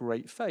have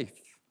great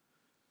faith.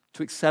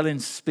 To excel in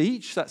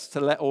speech, that's to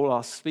let all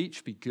our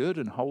speech be good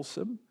and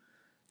wholesome.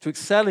 To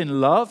excel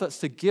in love, that's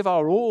to give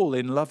our all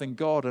in loving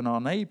God and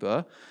our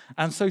neighbor.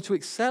 And so to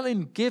excel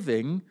in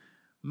giving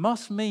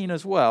must mean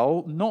as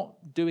well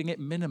not doing it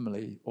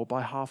minimally or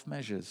by half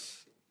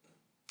measures.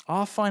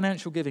 Our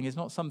financial giving is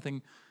not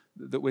something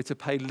that we're to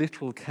pay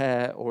little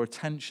care or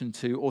attention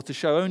to, or to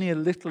show only a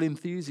little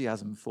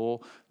enthusiasm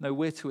for. No,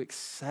 we're to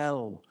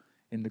excel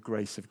in the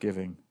grace of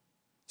giving,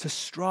 to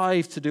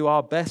strive to do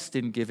our best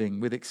in giving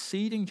with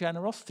exceeding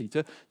generosity,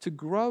 to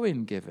grow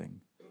in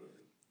giving.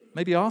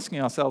 Maybe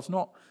asking ourselves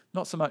not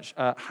so much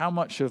how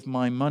much of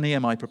my money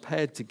am I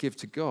prepared to give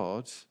to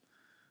God,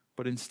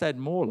 but instead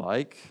more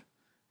like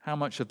how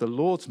much of the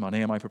Lord's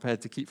money am I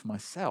prepared to keep for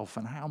myself,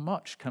 and how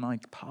much can I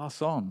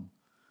pass on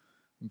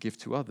and give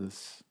to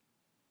others?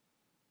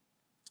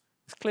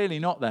 It's clearly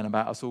not then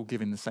about us all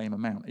giving the same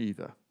amount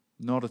either.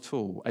 Not at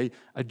all.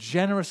 A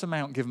generous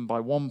amount given by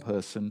one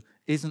person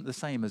isn't the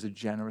same as a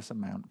generous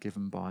amount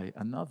given by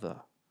another.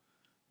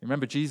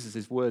 Remember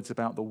Jesus' words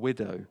about the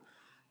widow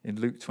in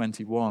Luke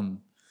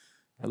 21.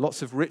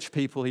 Lots of rich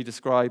people he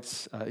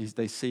describes,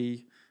 they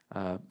see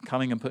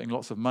coming and putting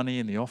lots of money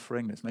in the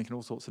offering. It's making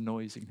all sorts of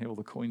noise. You can hear all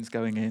the coins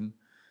going in.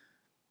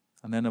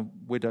 And then a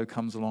widow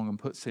comes along and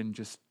puts in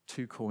just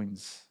 2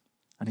 coins.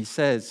 And he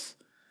says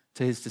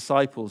to his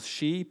disciples,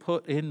 she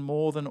put in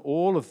more than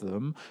all of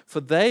them, for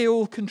they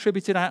all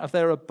contributed out of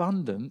their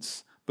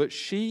abundance, but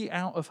she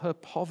out of her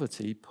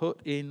poverty put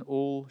in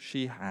all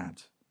she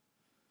had.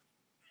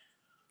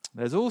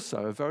 There's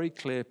also a very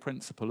clear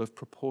principle of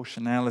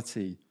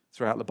proportionality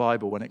throughout the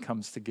Bible when it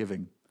comes to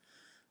giving.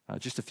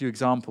 Just a few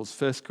examples.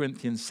 1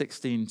 Corinthians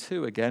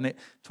 16:2, again, it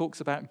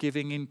talks about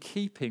giving in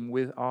keeping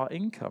with our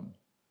income,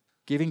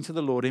 giving to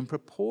the Lord in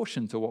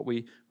proportion to what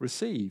we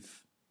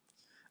receive.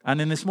 And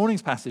in this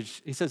morning's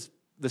passage, he says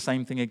the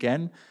same thing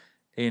again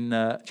in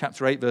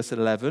chapter 8, verse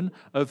 11,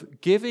 of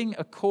giving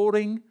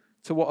according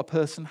to what a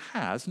person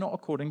has, not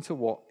according to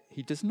what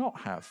he does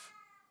not have.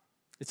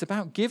 It's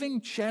about giving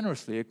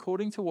generously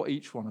according to what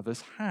each one of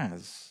us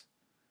has.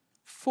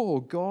 For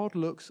God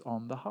looks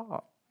on the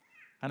heart.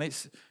 And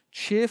it's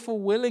cheerful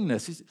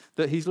willingness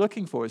that he's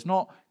looking for. It's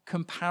not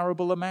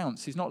comparable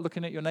amounts. He's not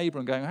looking at your neighbor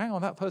and going, hang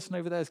on, that person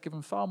over there has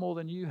given far more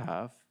than you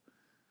have.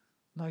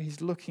 No, he's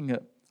looking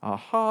at our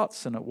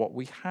hearts and at what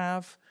we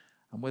have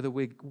and whether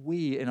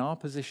we in our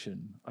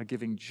position are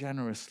giving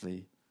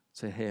generously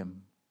to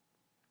him.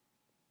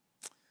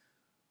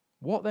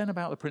 What then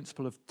about the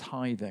principle of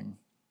tithing?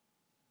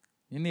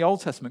 In the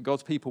Old Testament,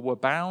 God's people were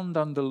bound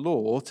under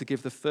law to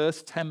give the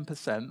first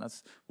 10%,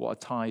 that's what a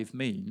tithe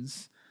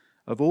means,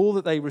 of all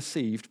that they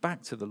received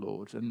back to the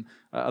Lord, and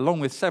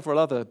along with several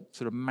other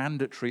sort of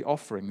mandatory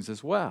offerings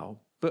as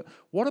well. But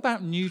what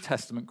about New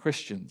Testament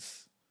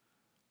Christians?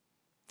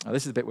 Now,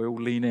 this is the bit where we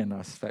all lean in,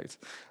 I suspect.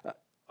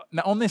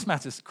 Now, on this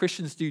matter,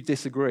 Christians do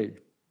disagree.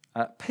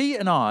 Pete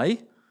and I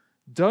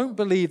don't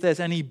believe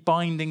there's any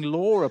binding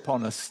law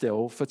upon us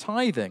still for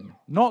tithing,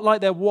 not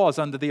like there was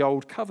under the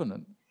Old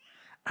Covenant.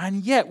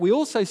 And yet, we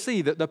also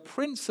see that the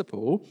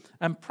principle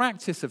and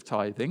practice of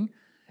tithing,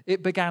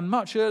 it began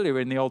much earlier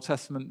in the Old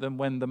Testament than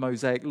when the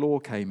Mosaic law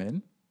came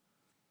in.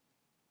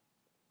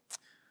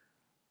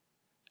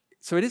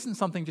 So it isn't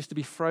something just to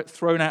be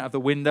thrown out of the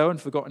window and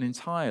forgotten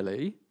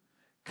entirely.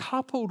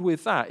 Coupled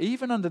with that,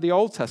 even under the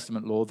Old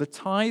Testament law, the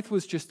tithe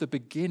was just the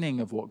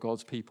beginning of what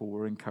God's people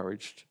were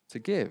encouraged to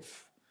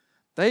give.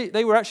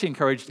 They were actually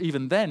encouraged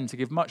even then to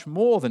give much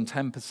more than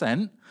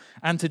 10%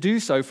 and to do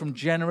so from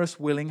generous,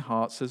 willing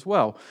hearts as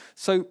well.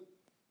 So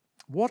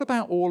what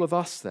about all of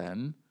us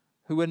then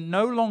who are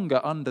no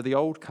longer under the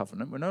old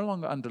covenant? We're no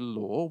longer under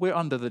law. We're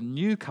under the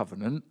new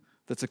covenant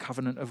that's a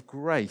covenant of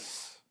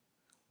grace.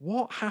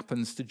 What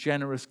happens to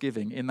generous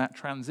giving in that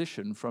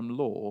transition from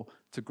law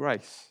to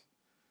grace?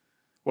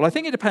 Well, I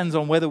think it depends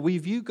on whether we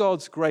view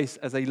God's grace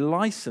as a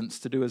license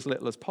to do as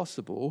little as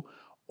possible,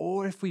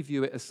 or if we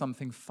view it as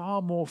something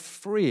far more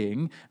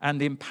freeing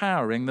and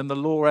empowering than the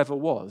law ever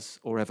was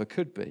or ever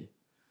could be.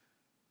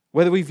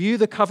 Whether we view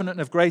the covenant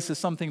of grace as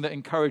something that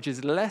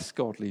encourages less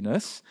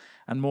godliness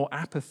and more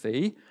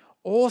apathy,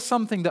 or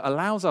something that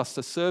allows us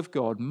to serve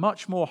God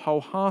much more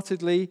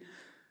wholeheartedly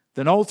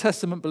than Old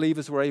Testament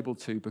believers were able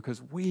to,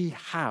 because we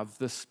have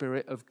the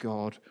Spirit of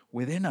God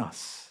within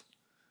us.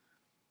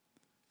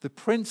 The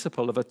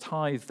principle of a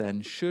tithe,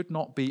 then, should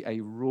not be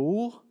a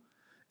rule.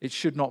 It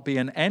should not be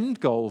an end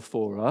goal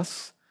for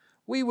us.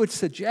 We would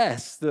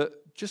suggest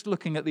that just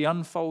looking at the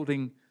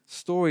unfolding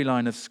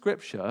storyline of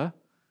Scripture,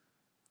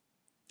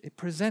 it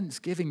presents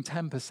giving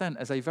 10%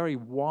 as a very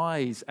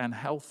wise and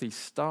healthy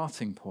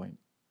starting point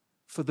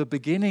for the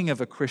beginning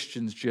of a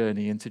Christian's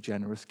journey into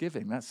generous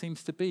giving. That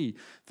seems to be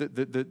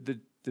the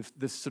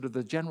sort of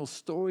the general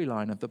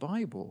storyline of the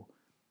Bible.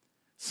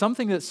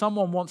 Something that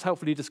someone once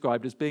helpfully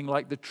described as being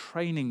like the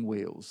training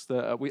wheels.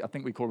 I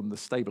think we call them the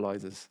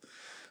stabilizers,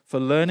 for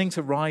learning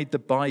to ride the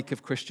bike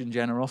of Christian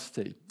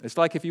generosity. It's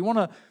like if you want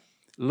to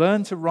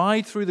learn to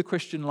ride through the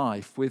Christian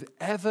life with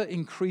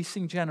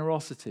ever-increasing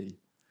generosity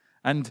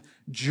and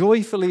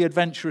joyfully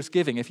adventurous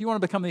giving, if you want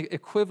to become the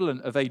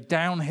equivalent of a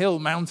downhill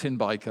mountain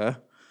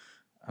biker,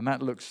 and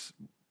that looks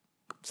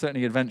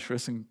certainly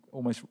adventurous and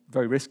almost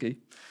very risky,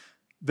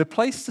 the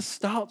place to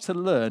start to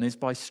learn is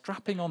by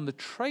strapping on the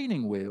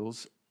training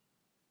wheels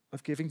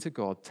of giving to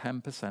God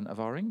 10% of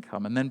our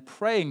income and then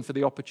praying for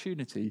the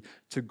opportunity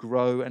to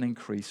grow and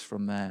increase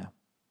from there.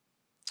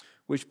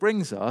 Which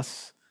brings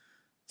us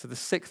So the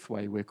sixth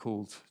way we're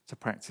called to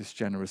practice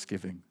generous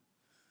giving.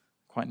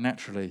 Quite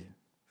naturally,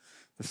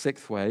 the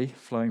sixth way,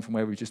 flowing from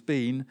where we've just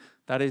been,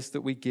 that is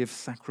that we give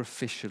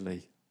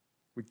sacrificially.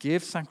 We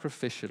give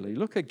sacrificially.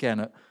 Look again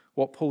at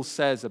what Paul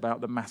says about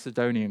the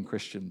Macedonian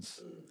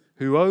Christians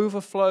who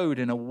overflowed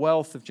in a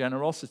wealth of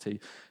generosity.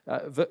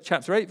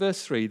 Chapter 8,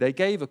 verse 3, they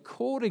gave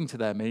according to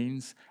their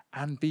means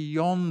and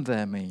beyond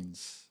their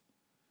means.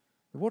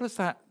 What does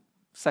that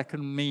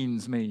second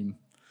means mean?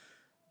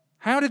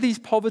 How did these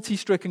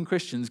poverty-stricken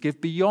Christians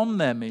give beyond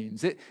their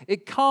means?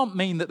 It can't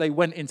mean that they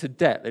went into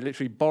debt. They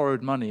literally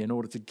borrowed money in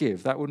order to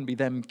give. That wouldn't be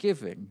them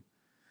giving.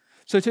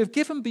 So to have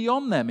given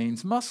beyond their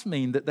means must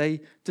mean that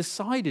they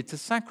decided to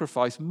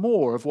sacrifice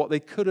more of what they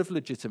could have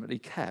legitimately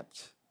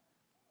kept.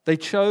 They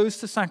chose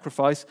to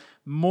sacrifice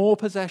more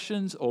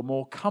possessions or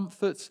more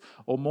comforts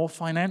or more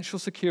financial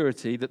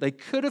security that they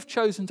could have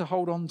chosen to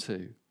hold on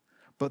to,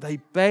 but they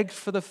begged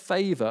for the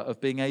favor of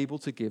being able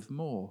to give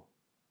more.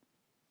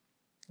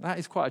 That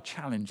is quite a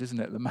challenge, isn't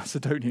it? The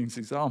Macedonians'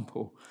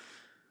 example.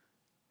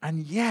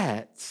 And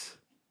yet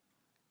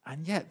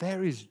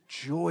there is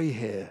joy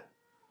here.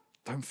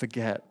 Don't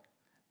forget.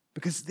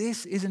 Because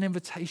this is an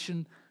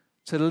invitation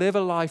to live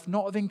a life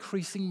not of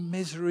increasing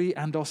misery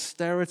and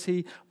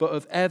austerity, but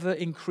of ever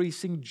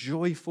increasing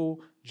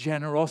joyful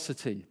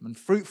generosity and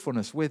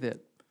fruitfulness with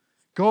it.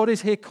 God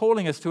is here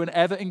calling us to an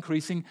ever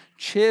increasing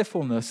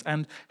cheerfulness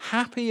and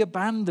happy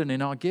abandon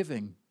in our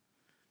giving.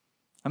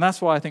 And that's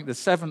why I think the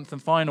seventh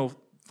and final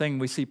thing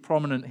we see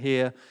prominent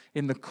here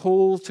in the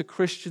call to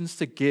Christians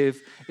to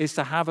give is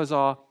to have as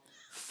our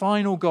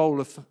final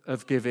goal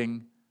of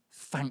giving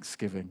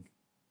thanksgiving.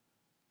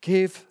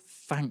 Give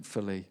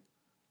thankfully.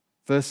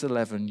 Verse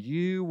 11,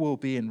 you will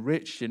be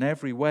enriched in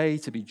every way,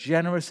 to be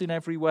generous in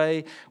every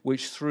way,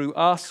 which through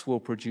us will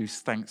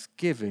produce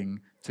thanksgiving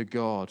to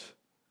God.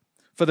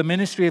 For the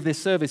ministry of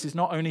this service is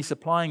not only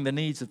supplying the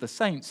needs of the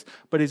saints,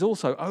 but is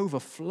also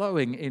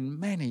overflowing in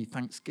many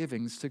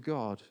thanksgivings to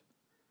God.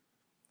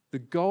 The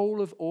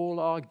goal of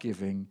all our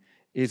giving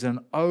is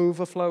an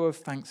overflow of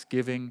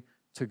thanksgiving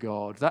to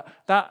God.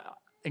 That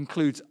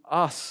includes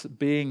us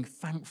being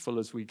thankful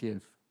as we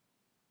give.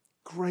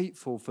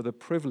 Grateful for the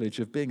privilege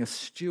of being a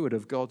steward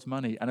of God's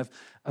money and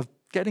of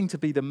getting to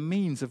be the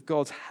means of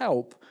God's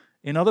help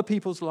in other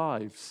people's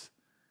lives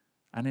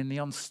and in the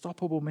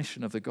unstoppable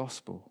mission of the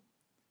gospel.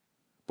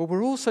 But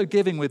we're also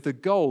giving with the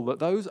goal that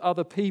those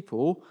other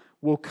people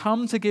will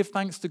come to give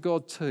thanks to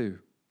God too.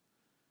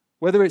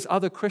 Whether it's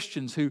other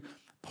Christians who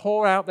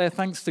pour out their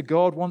thanks to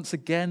God once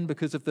again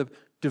because of the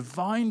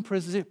divine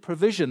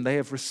provision they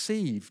have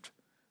received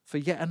for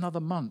yet another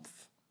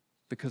month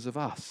because of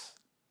us.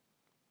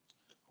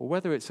 Or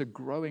whether it's a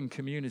growing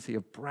community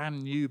of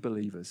brand new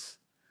believers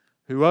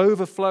who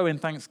overflow in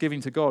thanksgiving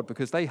to God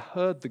because they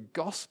heard the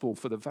gospel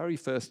for the very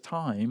first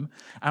time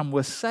and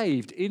were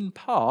saved in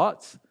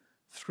part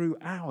through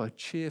our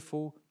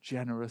cheerful,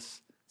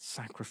 generous,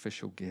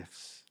 sacrificial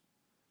gifts.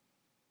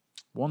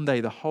 One day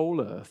the whole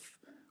earth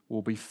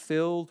will be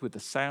filled with the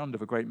sound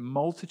of a great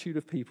multitude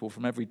of people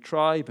from every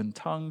tribe and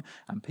tongue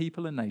and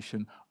people and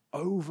nation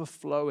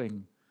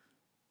overflowing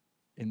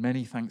in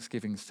many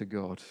thanksgivings to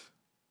God.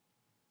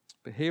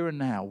 But here and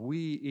now, we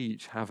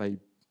each have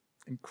an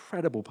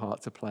incredible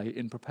part to play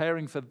in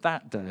preparing for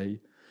that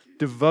day,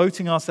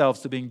 devoting ourselves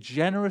to being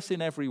generous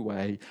in every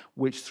way,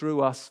 which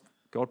through us,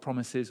 God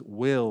promises,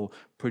 will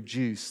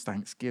produce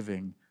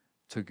thanksgiving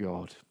to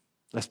God.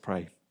 Let's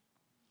pray.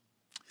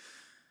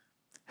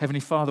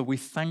 Heavenly Father, we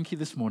thank you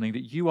this morning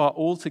that you are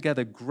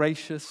altogether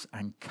gracious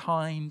and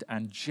kind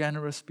and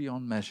generous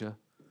beyond measure.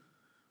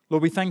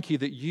 Lord, we thank you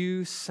that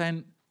you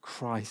sent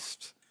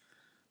Christ,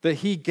 that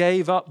he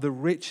gave up the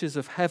riches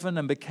of heaven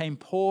and became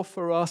poor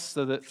for us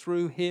so that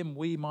through him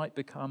we might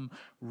become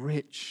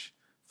rich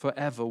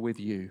forever with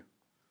you.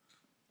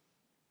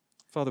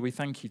 Father, we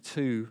thank you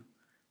too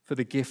for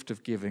the gift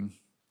of giving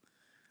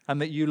and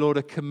that you, Lord,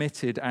 are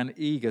committed and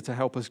eager to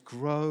help us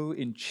grow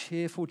in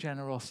cheerful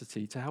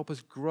generosity, to help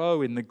us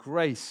grow in the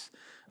grace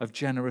of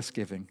generous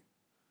giving.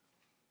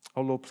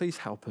 Oh, Lord, please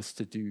help us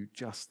to do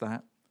just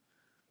that.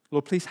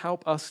 Lord, please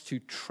help us to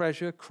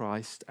treasure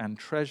Christ and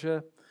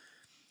treasure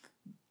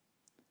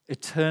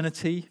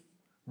eternity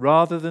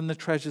rather than the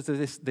treasures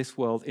of this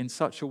world in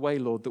such a way,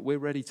 Lord, that we're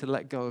ready to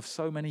let go of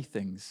so many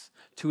things,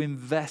 to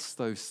invest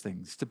those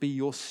things, to be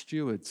your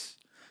stewards,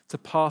 to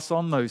pass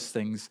on those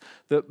things,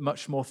 that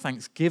much more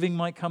thanksgiving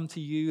might come to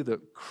you,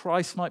 that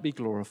Christ might be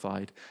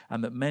glorified,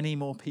 and that many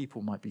more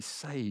people might be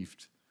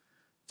saved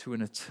to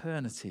an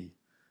eternity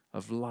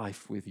of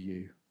life with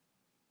you.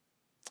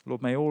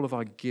 Lord, may all of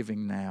our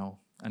giving now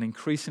and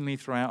increasingly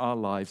throughout our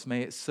lives,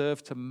 may it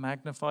serve to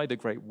magnify the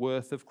great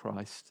worth of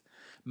Christ,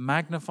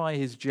 magnify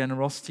his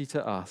generosity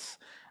to us,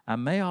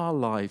 and may our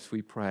lives,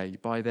 we pray,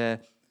 by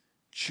their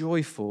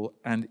joyful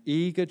and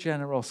eager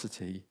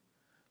generosity,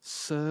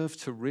 serve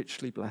to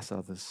richly bless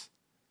others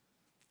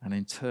and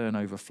in turn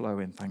overflow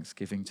in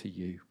thanksgiving to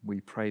you. We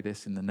pray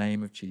this in the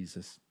name of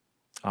Jesus.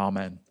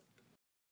 Amen.